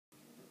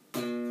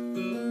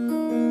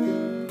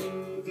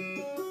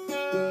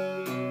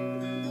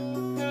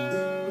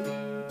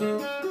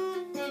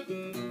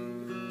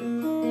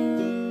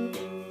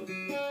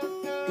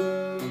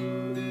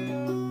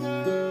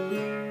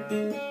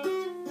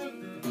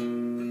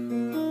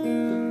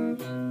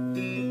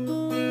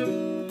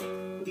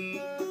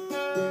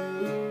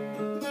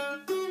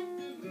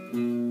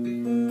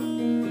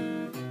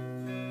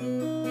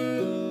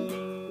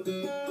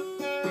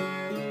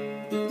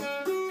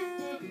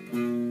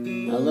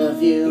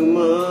love you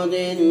more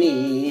than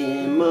me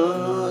and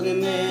more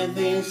than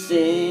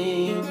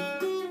everything.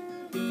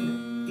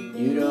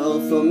 You're all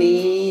for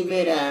me,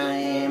 but I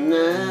am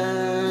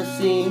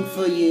nothing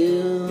for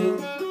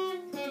you.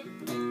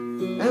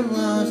 I'm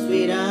lost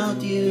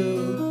without you,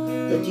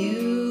 but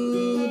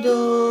you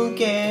don't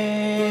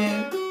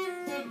care.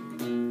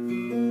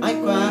 I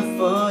cry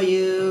for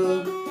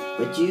you,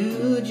 but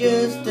you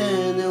just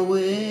turn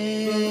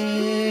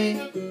away.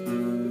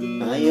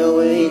 I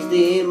always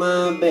did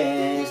my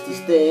best to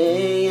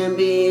stay and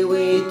be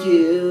with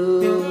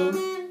you.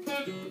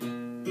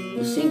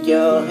 You think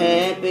you're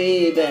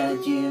happy,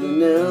 but you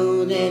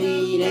know that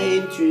it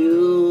ain't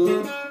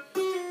true.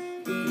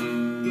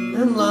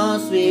 I'm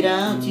lost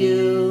without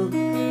you,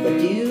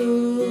 but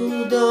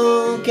you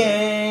don't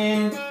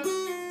care.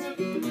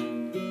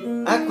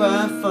 I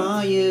cry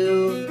for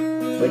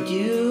you, but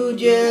you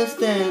just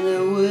turn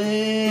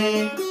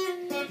away.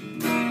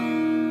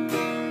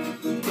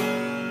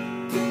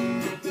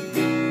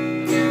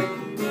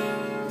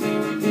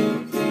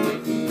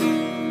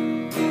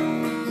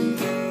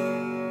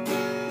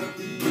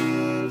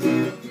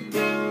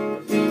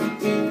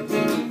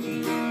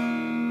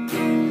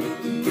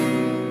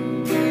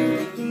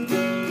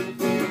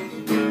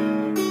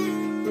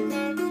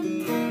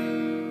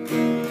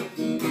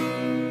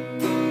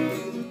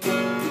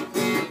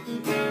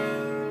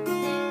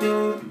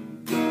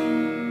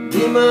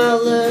 Be my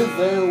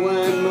lover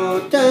one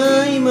more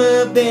time,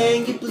 I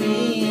beg you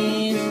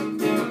please.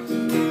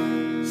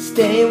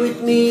 Stay with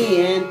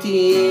me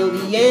until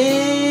the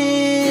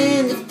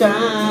end of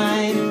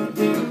time.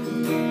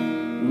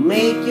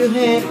 Make you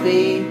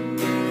happy,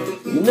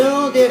 you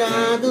know that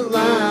I don't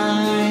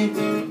lie.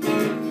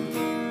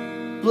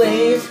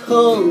 Please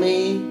hold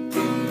me,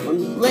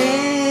 don't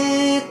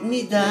let me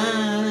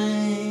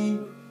die.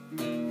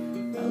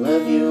 I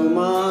love you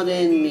more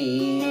than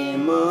me,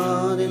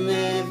 more than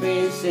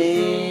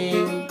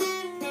everything.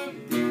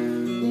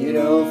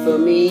 You're all for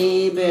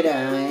me, but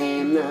I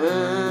am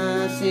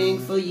nothing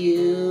for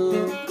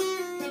you.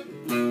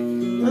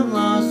 I'm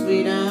lost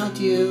without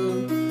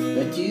you,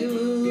 but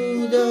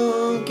you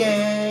don't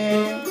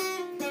care.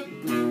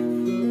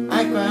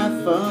 I cry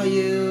for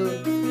you,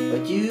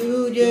 but you